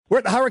We're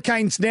at the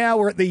Hurricanes now.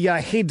 We're at the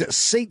head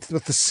seat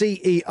with the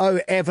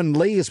CEO, Avon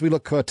Lee, as we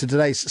look to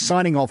today's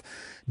signing of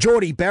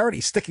Jordie Barrett.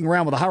 He's sticking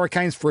around with the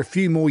Hurricanes for a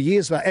few more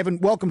years. Avon,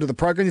 welcome to the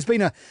program. There's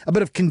been a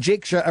bit of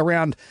conjecture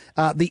around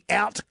the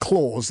out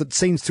clause that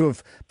seems to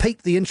have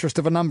piqued the interest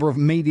of a number of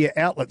media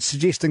outlets,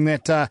 suggesting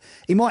that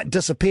he might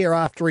disappear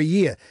after a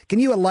year. Can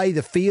you allay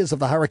the fears of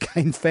the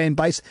Hurricane fan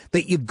base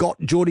that you've got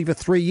Jordie for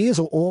 3 years,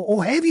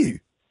 or have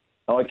you?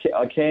 I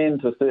can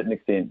to a certain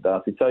extent,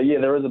 Darcy. So, yeah,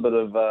 there is a bit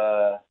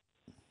of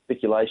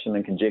speculation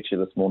and conjecture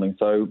this morning.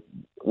 So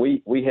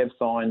we have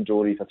signed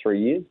Jordie for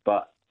 3 years,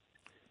 but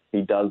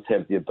he does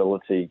have the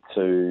ability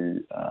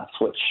to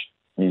switch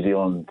New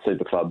Zealand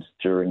super clubs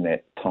during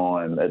that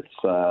time.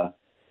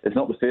 It's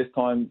not the first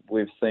time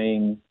we've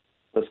seen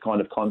this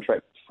kind of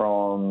contract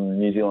from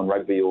New Zealand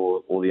Rugby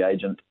or the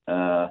agent,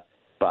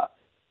 but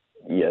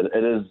yeah,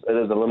 it is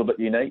a little bit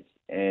unique.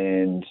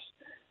 And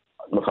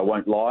look, I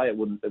won't lie, it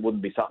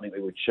wouldn't be something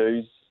we would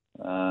choose.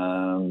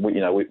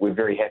 We're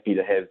very happy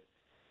to have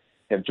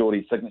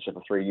Jordie's signature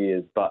for 3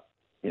 years, but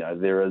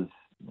there is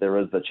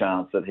the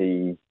chance that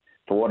he,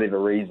 for whatever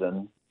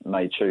reason,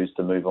 may choose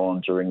to move on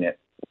during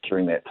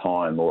that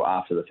time or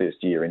after the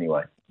first year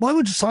anyway. Why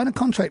would you sign a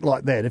contract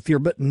like that if you're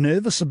a bit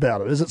nervous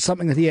about it? Is it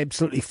something that he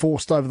absolutely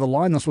forced over the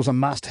line? This was a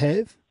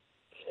must-have?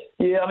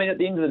 Yeah, I mean, at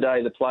the end of the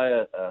day, the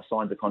player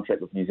signs a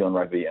contract with New Zealand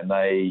Rugby, and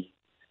they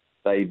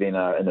then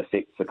are in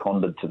effect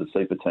seconded to the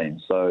super team.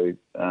 So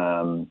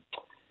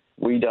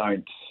we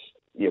don't.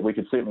 Yeah, we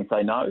could certainly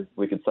say no.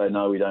 We could say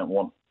no. We don't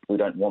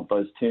want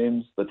those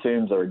terms. The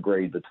terms are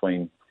agreed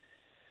between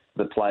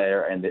the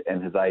player and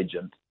his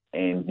agent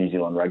and New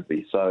Zealand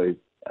Rugby. So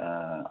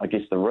I guess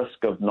the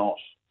risk of not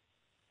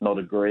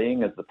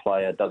agreeing is the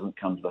player doesn't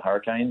come to the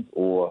Hurricanes,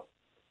 or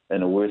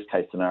in a worst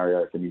case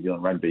scenario for New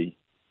Zealand Rugby,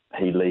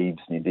 he leaves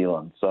New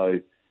Zealand. So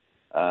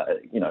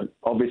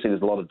obviously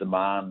there's a lot of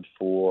demand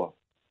for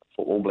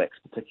All Blacks,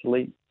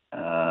 particularly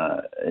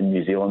in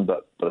New Zealand,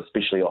 but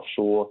especially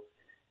offshore.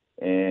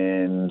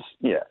 And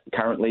yeah,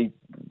 currently,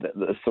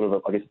 it's sort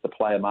of, I guess, it's a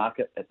player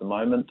market at the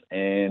moment,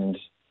 and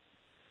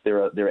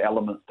there are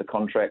elements to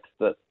contracts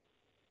that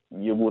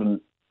you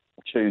wouldn't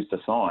choose to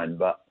sign.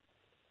 But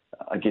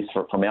I guess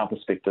from our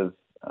perspective,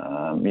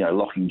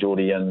 locking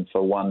Jordie in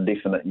for one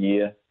definite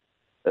year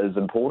is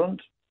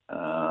important,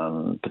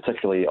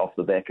 particularly off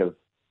the back of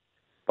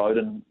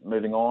Beauden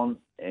moving on,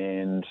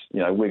 and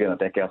we're going to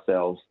back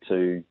ourselves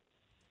to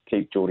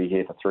keep Jordie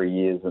here for 3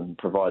 years and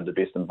provide the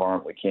best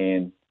environment we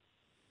can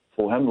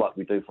for him, like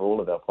we do for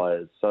all of our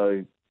players.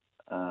 So,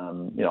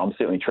 I'm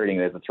certainly treating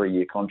it as a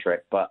 3-year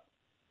contract, but,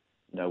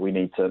 we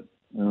need to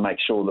make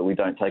sure that we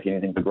don't take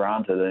anything for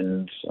granted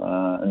and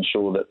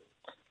ensure that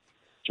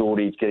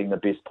Jordie's getting the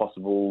best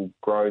possible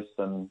growth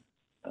and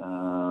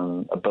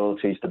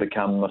abilities to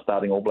become a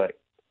starting All Black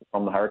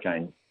from the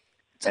Hurricanes.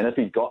 And if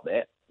he's got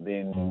that,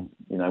 then,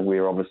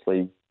 we're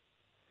obviously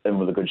in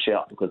with a good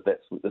shout, because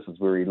this is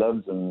where he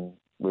lives and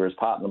where his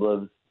partner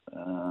lives,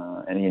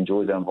 and he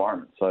enjoys our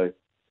environment. So,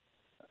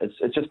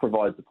 it just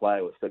provides the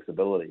player with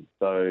flexibility.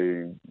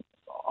 So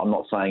I'm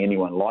not saying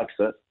anyone likes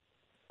it,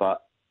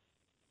 but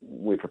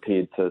we're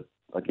prepared to,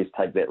 I guess,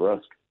 take that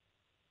risk.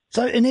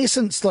 So in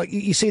essence, like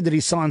you said that he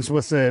signs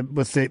with the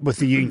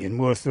union,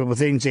 with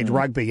NZ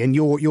Rugby, and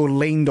you're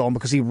leaned on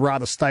because he'd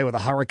rather stay with the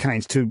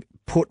Hurricanes to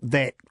put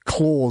that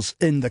clause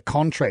in the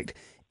contract.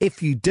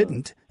 If you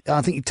didn't,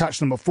 I think you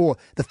touched on it before,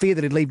 the fear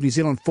that he'd leave New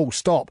Zealand full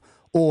stop,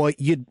 or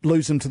you'd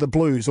lose him to the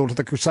Blues or to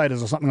the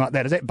Crusaders or something like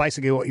that. Is that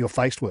basically what you're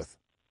faced with?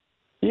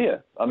 Yeah,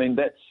 I mean,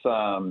 that's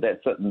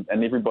it,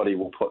 and everybody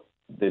will put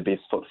their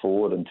best foot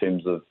forward in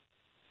terms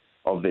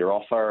of their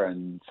offer,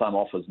 and some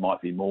offers might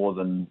be more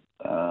than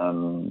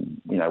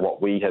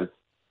what we have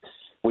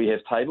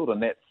tabled,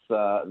 and that's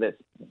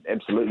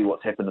absolutely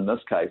what's happened in this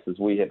case. Is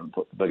we haven't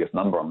put the biggest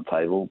number on the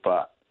table,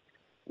 but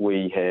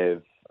we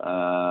have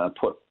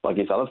put, I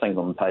guess, other things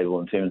on the table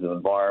in terms of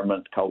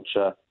environment,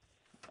 culture,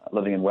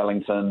 living in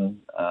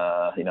Wellington.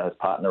 His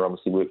partner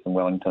obviously works in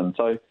Wellington,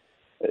 so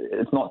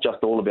it's not just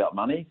all about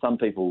money. Some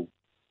people,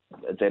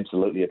 it's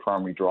absolutely a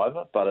primary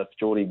driver, but if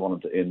Jordie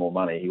wanted to earn more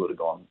money, he would have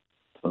gone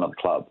to another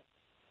club.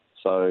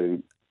 So,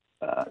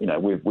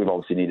 we've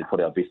obviously need to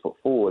put our best foot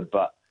forward,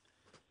 but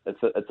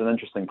it's an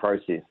interesting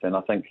process. And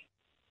I think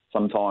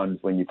sometimes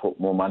when you put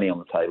more money on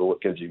the table, it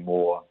gives you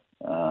more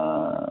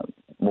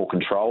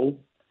control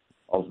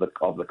of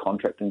the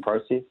contracting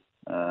process.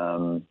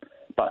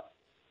 But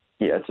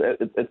yeah,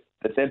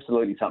 it's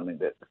absolutely something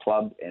that the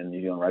club and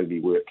New Zealand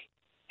Rugby work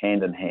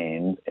hand in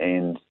hand,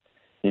 and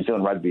New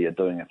Zealand Rugby are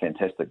doing a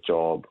fantastic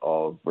job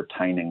of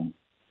retaining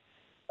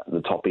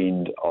the top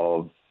end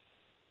of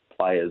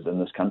players in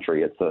this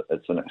country.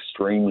 It's an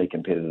extremely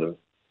competitive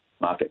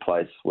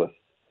marketplace, with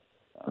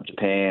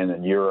Japan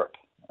and Europe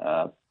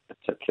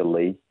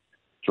particularly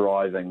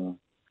driving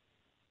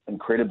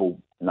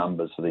incredible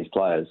numbers for these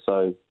players.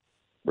 So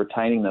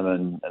retaining them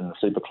in the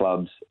super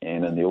clubs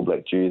and in the All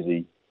Black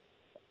jersey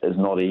is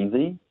not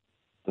easy,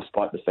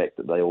 despite the fact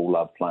that they all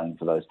love playing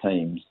for those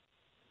teams.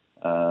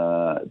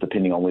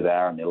 Depending on where they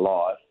are in their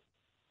life,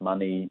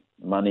 money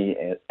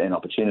and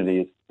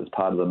opportunity is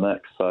part of the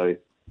mix. So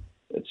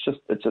it's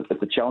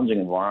a challenging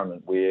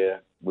environment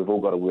where we've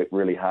all got to work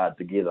really hard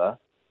together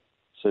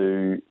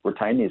to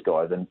retain these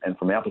guys. And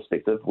from our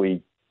perspective,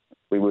 we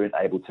weren't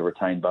able to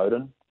retain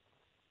Bowden,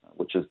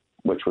 which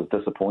was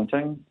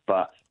disappointing.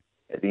 But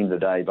at the end of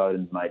the day,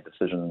 Bowden's made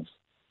decisions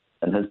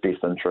in his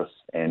best interests,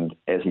 and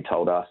as he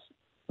told us,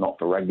 not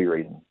for rugby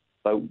reasons.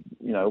 So,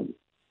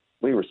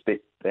 we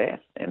respect that,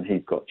 and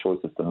he's got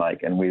choices to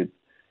make, and we're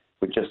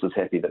just as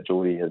happy that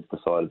Geordie has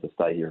decided to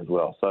stay here as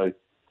well. So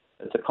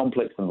it's a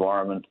complex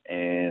environment,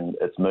 and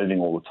it's moving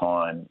all the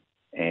time,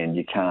 and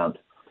you can't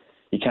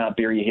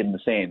bury your head in the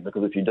sand,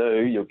 because if you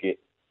do, you'll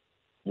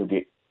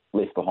get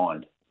left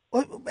behind.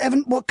 Well,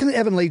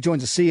 Evan Lee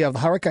joins the CEO of the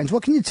Hurricanes.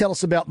 What can you tell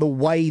us about the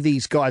way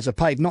these guys are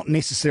paid? Not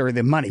necessarily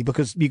their money,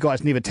 because you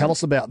guys never tell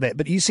us about that.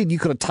 But you said you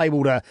could have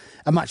tabled a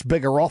much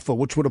bigger offer,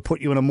 which would have put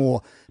you in a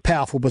more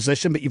powerful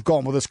position, but you've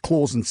gone with this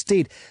clause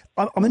instead.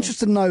 I'm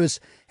interested to know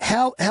is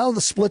how the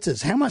split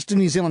is. How much do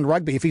New Zealand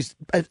Rugby, if he's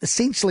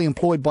essentially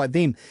employed by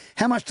them,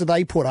 how much do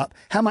they put up?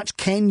 How much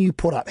can you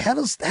put up? How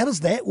does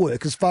that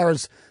work as far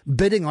as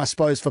bidding, I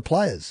suppose, for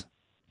players?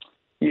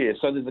 Yeah,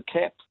 so there's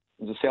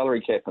a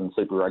salary cap in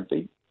Super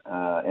Rugby.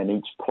 And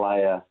each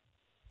player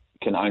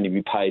can only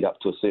be paid up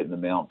to a certain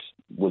amount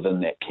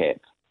within that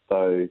cap.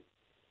 So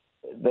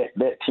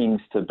that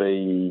tends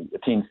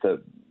to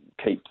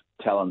keep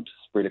talent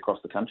spread across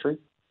the country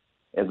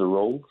as a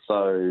rule.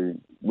 So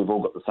we've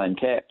all got the same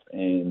cap,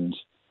 and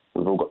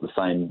we've all got the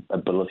same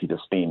ability to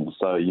spend.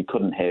 So you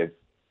couldn't have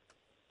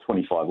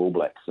 25 All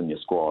Blacks in your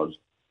squad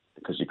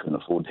because you couldn't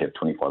afford to have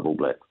 25 All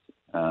Blacks.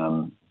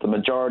 The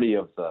majority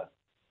of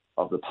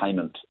the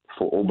payment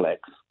for All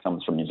Blacks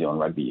comes from New Zealand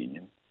Rugby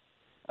Union.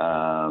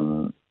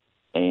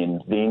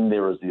 And then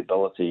there is the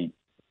ability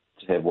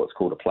to have what's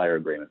called a player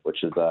agreement,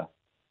 which is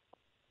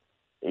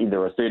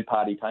either a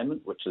third-party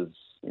payment, which is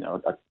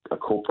a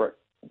corporate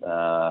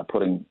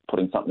putting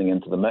something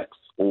into the mix,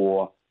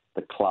 or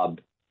the club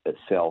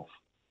itself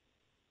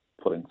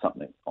putting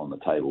something on the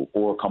table,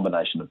 or a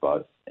combination of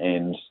both.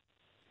 And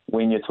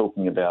when you're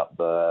talking about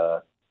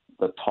the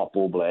top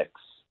All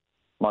Blacks,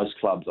 most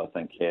clubs I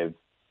think have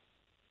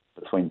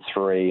between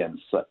 3 and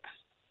 6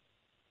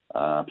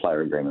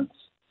 player agreements.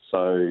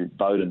 So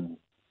Bowden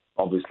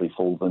obviously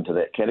falls into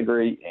that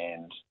category,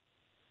 and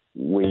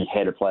we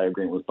had a player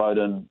agreement with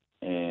Bowden,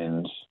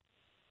 and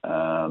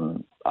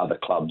other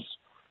clubs,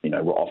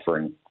 were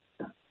offering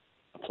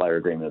a player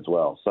agreement as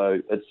well. So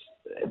it's,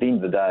 at the end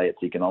of the day,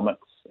 it's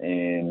economics,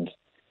 and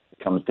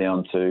it comes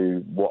down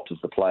to what does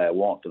the player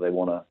want? Do they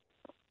want to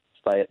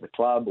stay at the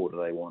club, or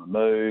do they want to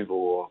move,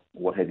 or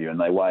what have you? And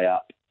they weigh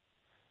up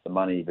the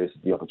money versus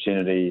the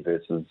opportunity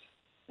versus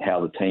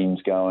how the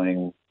team's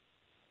going,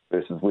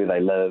 versus where they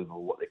live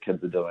or what their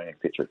kids are doing, et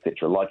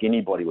cetera, like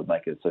anybody would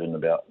make a decision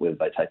about whether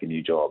they take a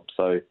new job.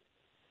 So,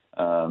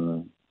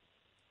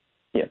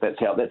 that's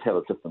how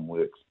the system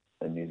works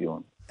in New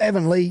Zealand.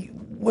 Evan Lee,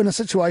 in a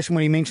situation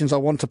when he mentions, I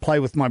want to play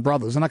with my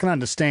brothers, and I can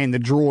understand the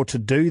draw to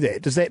do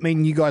that, does that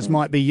mean you guys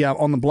might be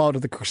on the blow to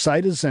the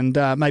Crusaders and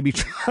maybe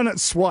trying to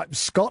swipe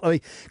Scott?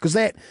 Because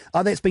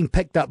that's been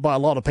picked up by a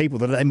lot of people,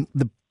 that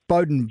the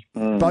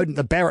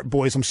Barrett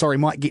boys,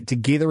 might get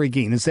together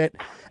again. Is that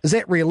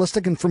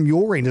realistic? And from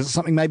your end, is it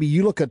something maybe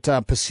you look at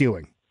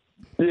pursuing?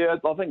 Yeah,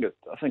 I think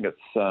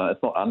it's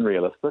not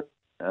unrealistic.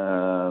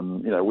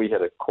 We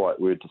had a quiet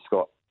word to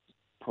Scott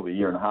probably a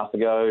year and a half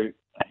ago.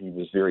 He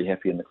was very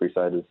happy in the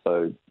Crusaders,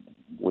 so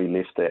we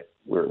left that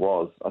where it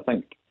was. I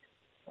think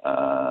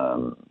I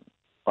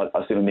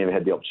certainly never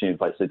had the opportunity to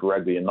play Super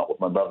Rugby, and not with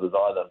my brothers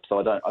either. So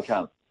I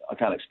can't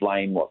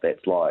explain what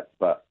that's like,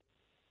 but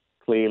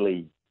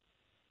clearly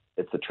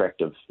it's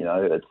attractive.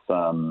 It's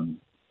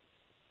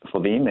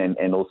for them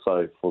and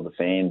also for the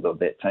fans of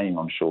that team,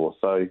 I'm sure.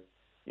 So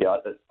yeah,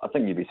 I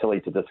think you'd be silly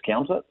to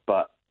discount it,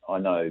 but I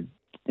know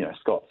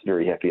Scott's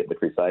very happy at the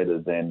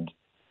Crusaders, and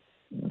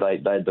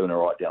they're doing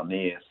all right down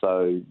there.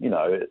 So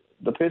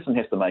the person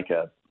has to make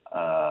a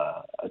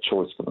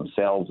choice for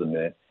themselves and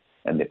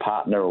their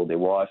partner or their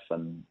wife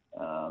and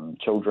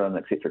children,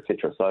 et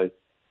cetera. So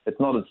it's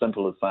not as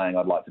simple as saying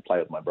I'd like to play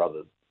with my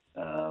brothers,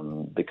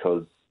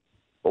 because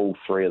all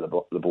three of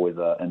the boys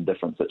are in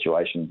different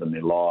situations in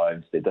their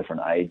lives. They're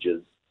different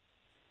ages.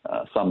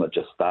 Some are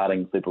just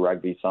starting Super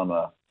Rugby. Some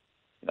are,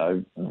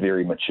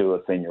 very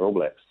mature senior All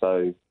Blacks.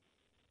 So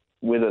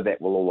whether that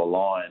will all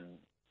align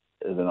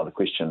is another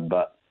question.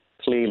 But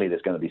clearly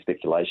there's going to be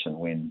speculation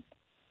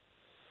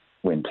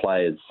when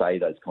players say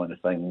those kind of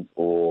things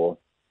or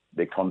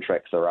their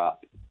contracts are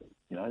up.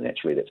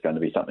 Naturally that's going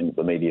to be something that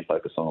the media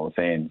focus on, or the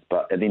fans.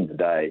 But at the end of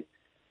the day,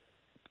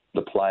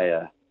 the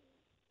player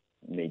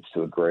needs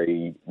to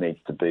agree, needs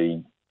to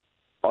be.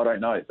 I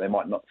don't know. They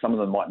might not. Some of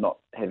them might not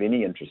have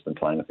any interest in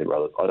playing with their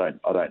brothers. I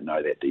don't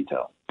know that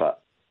detail.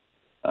 But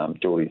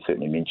Geordie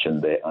certainly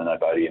mentioned that. I know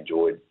Bodie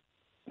enjoyed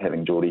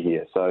having Geordie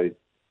here. So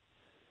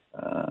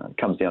it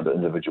comes down to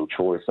individual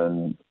choice.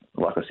 And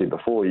like I said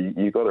before,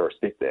 you got to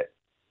respect that.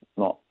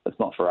 It's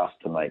not for us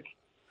to make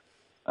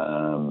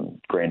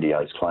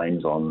grandiose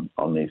claims on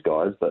these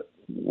guys, but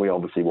we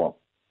obviously want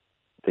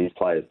these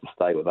players to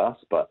stay with us,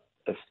 but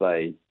if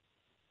they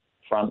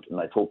front and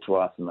they talk to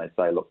us and they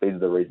say, look, these are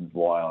the reasons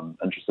why I'm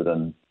interested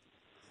in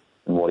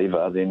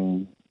whatever,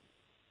 then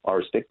I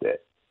respect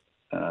that.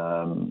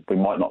 We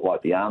might not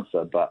like the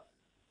answer, but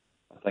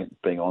I think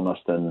being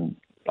honest and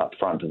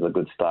upfront is a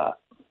good start.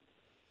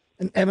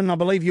 And Evan, I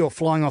believe you're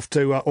flying off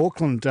to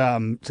Auckland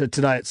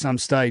today at some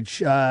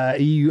stage. Are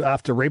you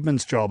after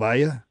Redmond's job, are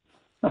you?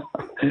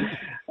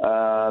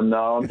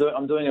 No,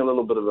 I'm doing a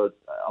little bit of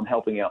I'm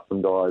helping out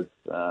some guys.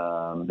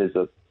 There's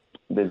a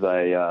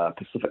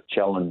Pacifica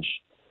Challenge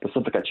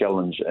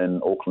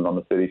in Auckland on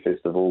the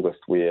 31st of August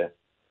where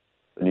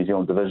the New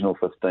Zealand Divisional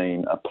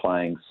 15 are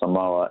playing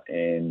Samoa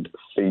and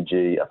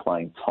Fiji are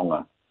playing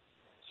Tonga.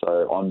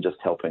 So I'm just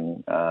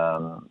helping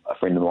a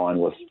friend of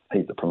mine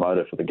he's the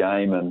promoter for the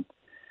game, and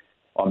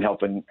I'm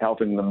helping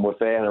them with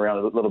that around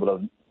a little bit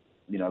of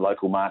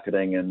local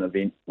marketing and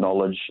event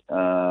knowledge.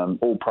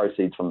 All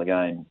proceeds from the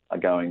game are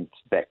going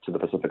back to the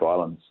Pacific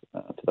Islands,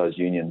 to those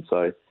unions.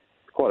 So it's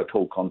quite a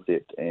cool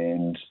concept,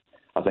 and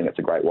I think it's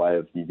a great way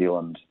of New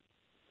Zealand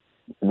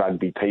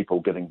rugby people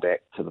giving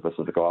back to the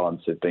Pacific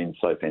Islands who've been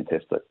so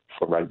fantastic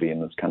for rugby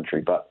in this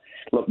country. But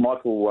look,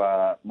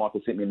 Michael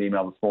sent me an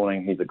email this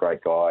morning. He's a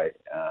great guy.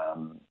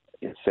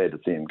 It's sad to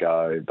see him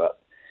go, but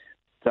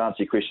to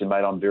answer your question,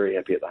 mate, I'm very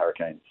happy at the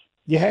Hurricanes.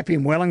 You're happy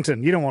in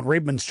Wellington. You don't want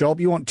Redmond's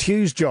job. You want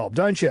Tugh's job,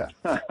 don't you?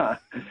 Oh,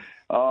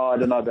 I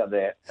don't know about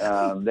that.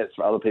 That's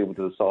for other people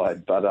to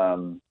decide. But,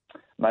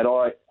 mate,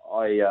 I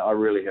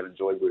really have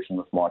enjoyed working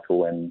with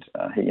Michael, and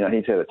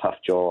he's had a tough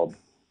job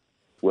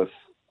with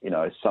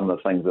some of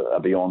the things that are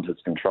beyond his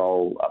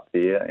control up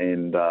there,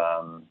 and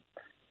I'm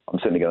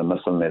certainly going to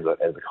miss him as a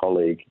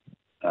colleague.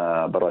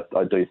 But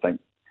I do think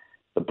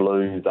the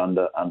Blues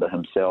under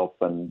himself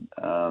and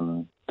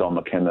Don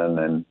McKinnon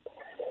and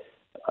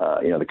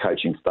the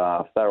coaching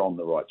staff, they're on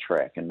the right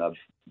track, and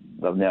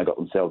they've now got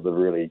themselves a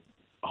really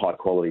high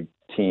quality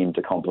team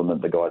to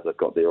complement the guys they've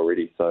got there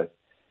already. So,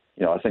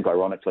 I think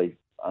ironically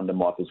under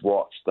Michael's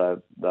watch,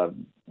 they've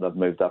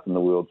moved up in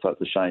the world. So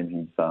it's a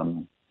shame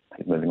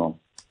he's moving on.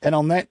 And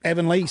on that,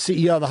 Evan Lee,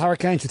 CEO of the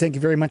Hurricanes, we thank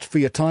you very much for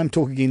your time.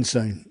 Talk again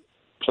soon.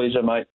 Pleasure, mate.